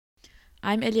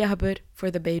I'm Elia Habur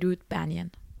for the Beirut Banyan.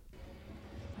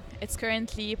 It's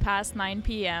currently past 9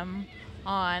 p.m.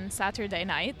 on Saturday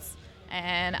night,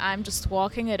 and I'm just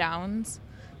walking around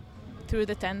through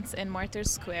the tents in Martyrs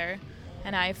Square,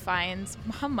 and I find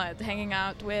Muhammad hanging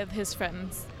out with his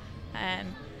friends.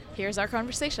 And here's our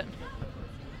conversation.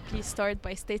 Please start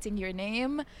by stating your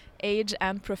name, age,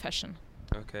 and profession.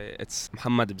 Okay, it's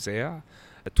Muhammad Bzea,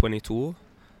 22.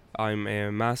 I'm a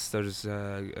master's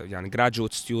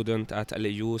graduate student at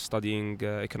LAU studying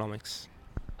economics.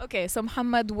 Okay, so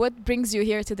Muhammad, what brings you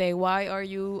here today? Why are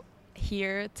you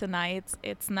here tonight?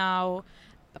 It's now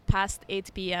past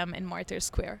 8 p.m. in Martyrs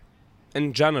Square.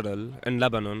 In general, in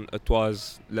Lebanon, it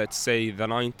was, let's say, the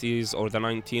 90s or the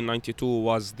 1992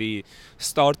 was the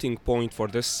starting point for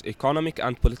this economic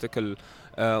and political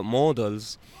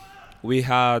models. We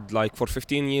had, like, for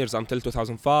 15 years until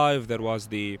 2005, there was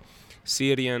the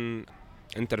Syrian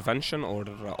intervention or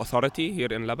authority here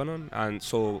in Lebanon, and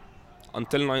so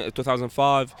until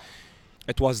 2005,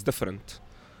 it was different.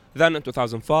 Then in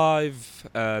 2005,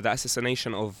 the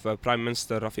assassination of Prime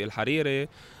Minister Rafi al-Hariri,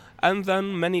 and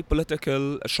then many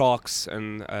political shocks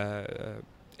in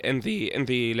the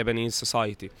Lebanese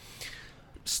society.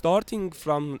 Starting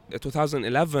from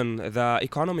 2011, the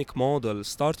economic model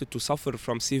started to suffer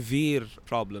from severe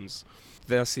problems.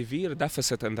 The severe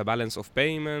deficit in the balance of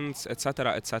payments,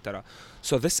 etc., etc.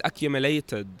 So this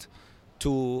accumulated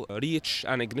to reach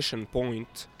an ignition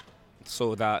point.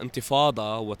 So the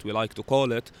intifada, what we like to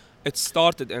call it, it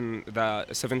started in the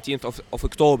 17th of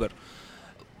October.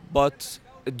 But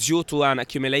due to an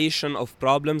accumulation of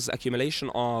problems,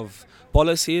 accumulation of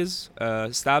policies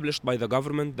established by the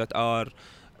government that are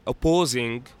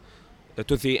opposing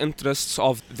to the interests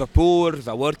of the poor,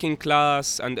 the working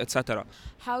class, and etc.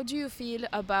 How do you feel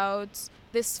about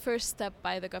this first step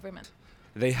by the government?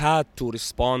 They had to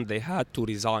respond, they had to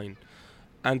resign.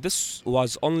 And this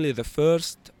was only the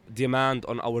first demand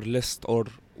on our list, or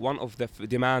one of the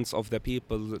demands of the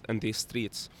people in the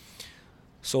streets.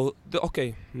 So,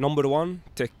 okay, number one,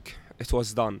 tick, it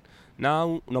was done.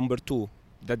 Now, number two,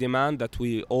 the demand that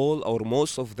we all or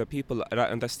most of the people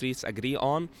in the streets agree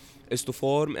on is to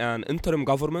form an interim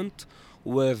government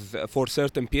with for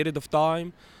certain period of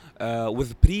time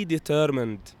with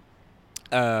predetermined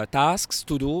tasks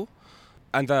to do,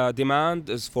 and the demand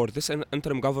is for this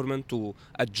interim government to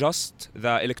adjust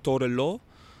the electoral law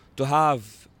to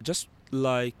have just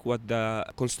like what the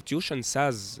constitution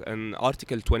says in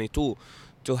article 22,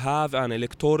 to have an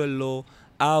electoral law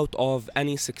out of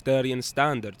any sectarian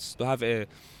standards, to have a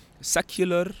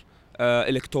secular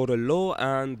electoral law,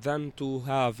 and then to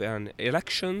have an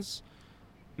elections,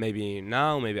 maybe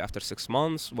now, maybe after 6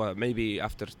 months, well, maybe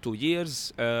after 2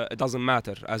 years, it doesn't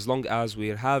matter, as long as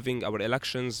we're having our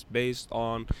elections based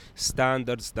on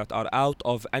standards that are out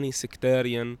of any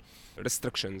sectarian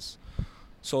restrictions.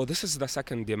 So this is the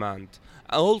second demand.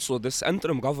 Also, this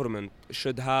interim government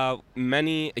should have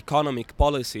many economic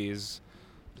policies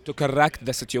to correct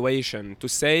the situation, to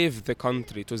save the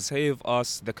country, to save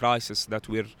us the crisis that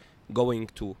we're going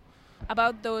to.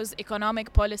 About those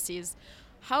economic policies,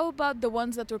 how about the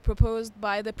ones that were proposed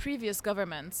by the previous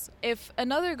governments? If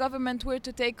another government were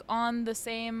to take on the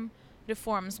same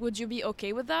reforms, would you be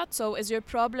okay with that? So is your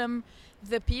problem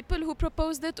the people who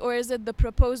proposed it, or is it the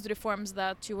proposed reforms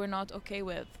that you were not okay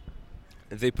with?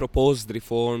 The proposed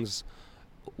reforms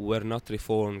were not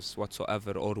reforms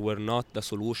whatsoever, or were not the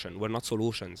solution, were not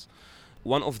solutions.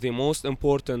 One of the most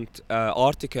important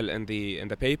article in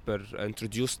the paper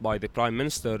introduced by the Prime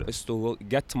Minister is to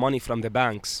get money from the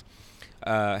banks.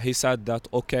 He said that,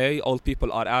 okay, all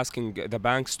people are asking the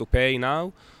banks to pay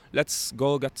now, let's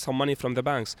go get some money from the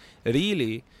banks.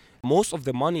 Really, most of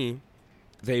the money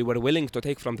they were willing to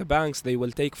take from the banks, they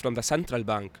will take from the central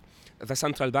bank. The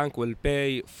central bank will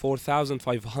pay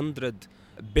 4,500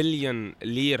 billion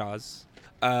liras,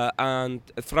 and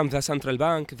from the central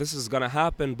bank, this is going to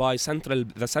happen by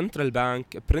the central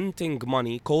bank printing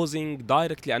money, causing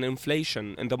directly an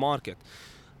inflation in the market,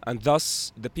 and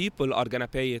thus the people are going to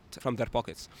pay it from their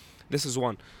pockets. This is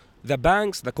one. The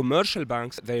banks, the commercial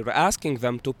banks, they were asking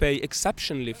them to pay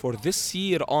exceptionally for this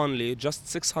year only just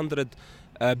 600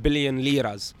 billion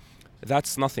liras.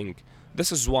 That's nothing.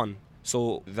 This is one.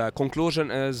 So the conclusion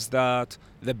is that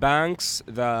the banks,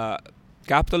 the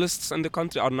capitalists in the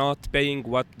country, are not paying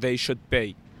what they should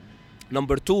pay.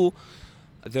 Number two,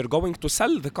 they're going to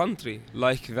sell the country,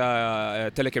 like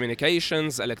the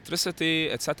telecommunications,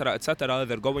 electricity, etc., etc.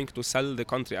 They're going to sell the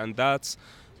country, and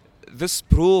this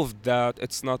proved that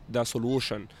it's not the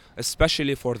solution,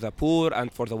 especially for the poor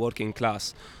and for the working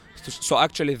class. So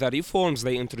actually the reforms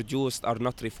they introduced are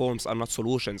not reforms, are not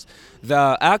solutions.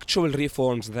 The actual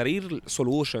reforms, the real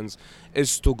solutions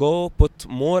is to go put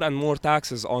more and more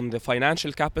taxes on the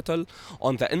financial capital,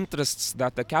 on the interests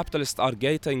that the capitalists are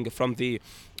getting from the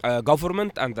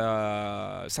government and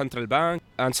the central bank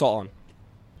and so on.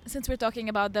 Since we're talking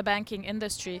about the banking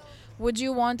industry, would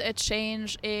you want a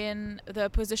change in the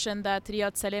position that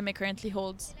Riyad Saleh currently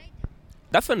holds?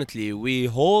 Definitely, we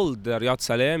hold Riyad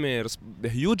Saleh a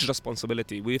huge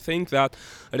responsibility. We think that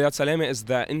Riyad Saleh is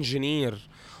the engineer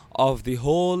of the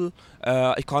whole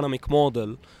economic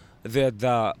model that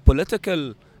the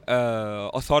political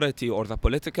authority or the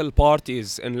political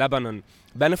parties in Lebanon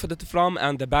benefited from,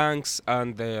 and the banks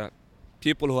and the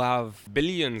people who have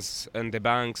billions in the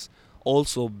banks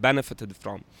also benefited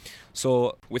from.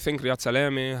 So we think Riyad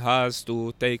Saleh has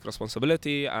to take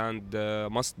responsibility and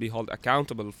must be held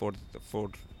accountable for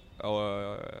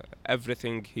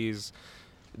everything he's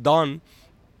done,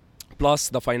 plus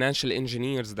the financial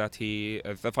engineers that the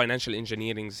financial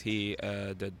engineerings he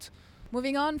did.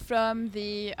 Moving on from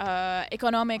the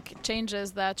economic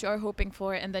changes that you are hoping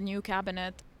for in the new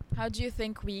cabinet, how do you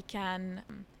think we can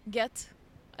get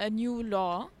a new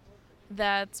law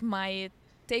that might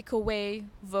take away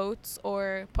votes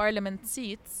or parliament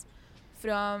seats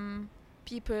from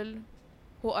people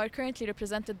who are currently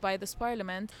represented by this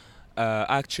parliament?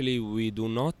 Actually, we do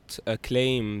not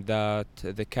claim that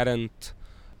the current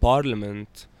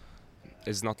parliament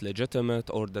is not legitimate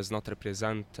or does not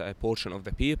represent a portion of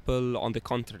the people. On the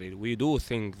contrary, we do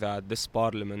think that this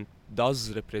parliament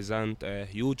does represent a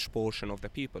huge portion of the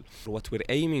people. What we're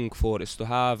aiming for is to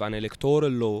have an electoral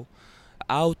law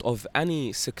out of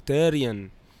any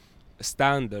sectarian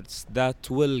standards that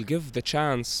will give the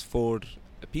chance for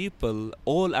people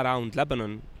all around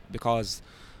Lebanon, because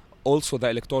also the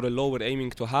electoral law we're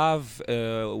aiming to have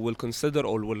will consider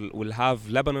or will have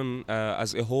Lebanon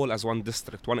as a whole as one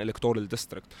district, one electoral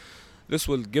district. This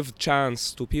will give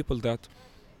chance to people that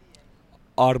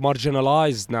are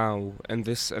marginalized now in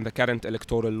the current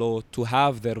electoral law to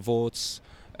have their votes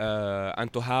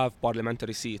and to have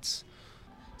parliamentary seats.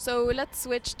 So let's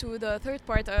switch to the third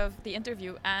part of the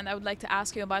interview, and I would like to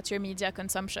ask you about your media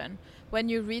consumption. When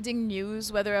you're reading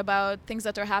news, whether about things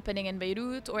that are happening in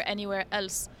Beirut or anywhere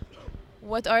else,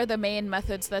 what are the main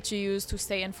methods that you use to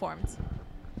stay informed?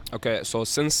 Okay, so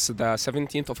since the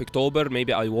 17th of October,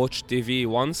 maybe I watched TV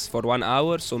once for 1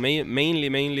 hour, so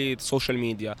mainly social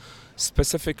media,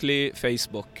 specifically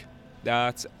Facebook.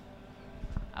 That's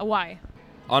Why?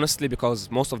 honestly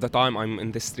because most of the time I'm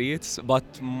in the streets, but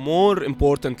more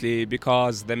importantly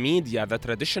because the media, the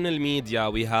traditional media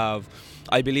we have,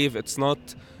 I believe it's not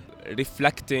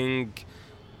reflecting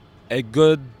a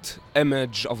good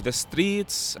image of the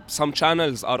streets. Some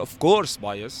channels are of course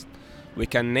biased, we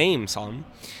can name some.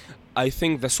 I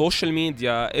think the social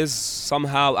media is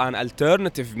somehow an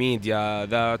alternative media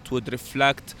that would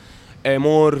reflect a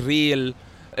more real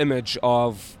image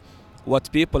of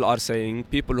what people are saying,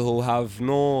 people who have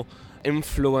no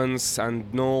influence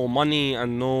and no money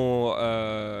and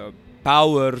no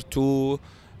power to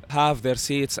have their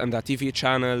seats and the TV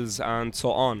channels and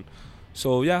so on.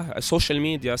 So yeah, social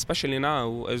media, especially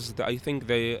now, is I think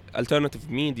the alternative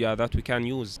media that we can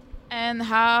use. And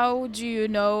how do you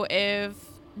know if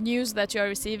news that you're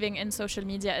receiving in social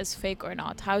media is fake or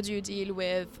not? How do you deal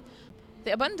with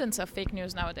the abundance of fake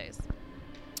news nowadays?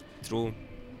 True.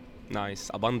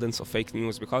 Nice. Abundance of fake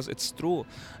news, because it's true.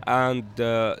 And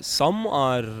some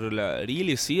are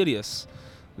really serious.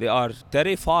 They are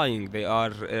terrifying. They are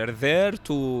there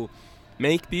to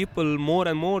make people more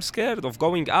and more scared of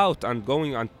going out and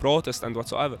going and protest and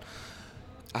whatsoever.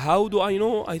 How do I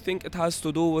know? I think it has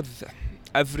to do with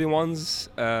everyone's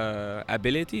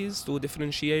abilities to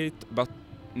differentiate, but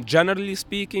generally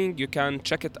speaking, you can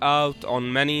check it out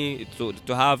on many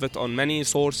to have it on many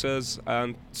sources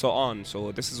and so on.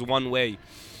 So this is one way,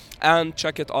 and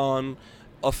check it on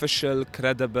official,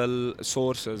 credible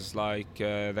sources like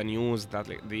the news, that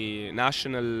the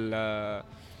national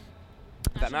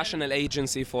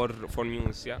agency for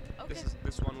news. Yeah, Okay.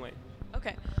 this one way.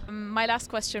 Okay. My last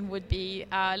question would be,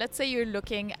 let's say you're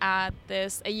looking at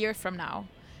this a year from now,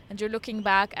 and you're looking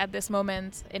back at this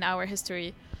moment in our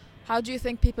history. How do you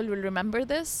think people will remember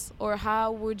this, or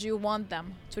how would you want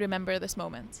them to remember this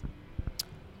moment?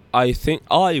 I think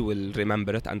I will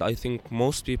remember it, and I think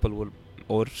most people will,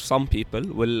 or some people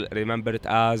will remember it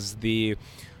as the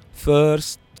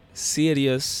first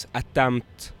serious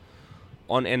attempt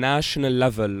on a national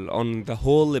level, on the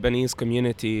whole Lebanese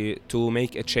community, to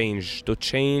make a change, to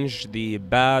change the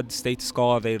bad status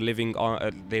quo they're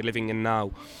living in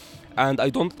now. And I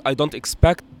don't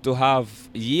expect to have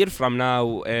a year from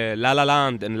now La La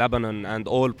Land in Lebanon and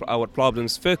all our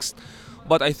problems fixed.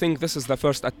 But I think this is the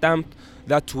first attempt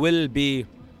that will be,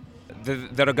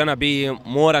 there are gonna be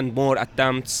more and more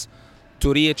attempts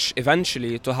to reach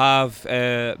eventually to have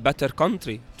a better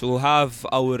country, to have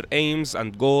our aims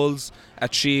and goals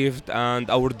achieved and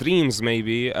our dreams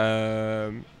maybe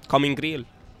coming real.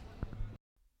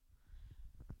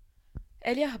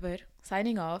 Elia Haber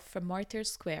signing off from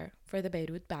Martyrs Square for the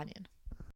Beirut Banyan.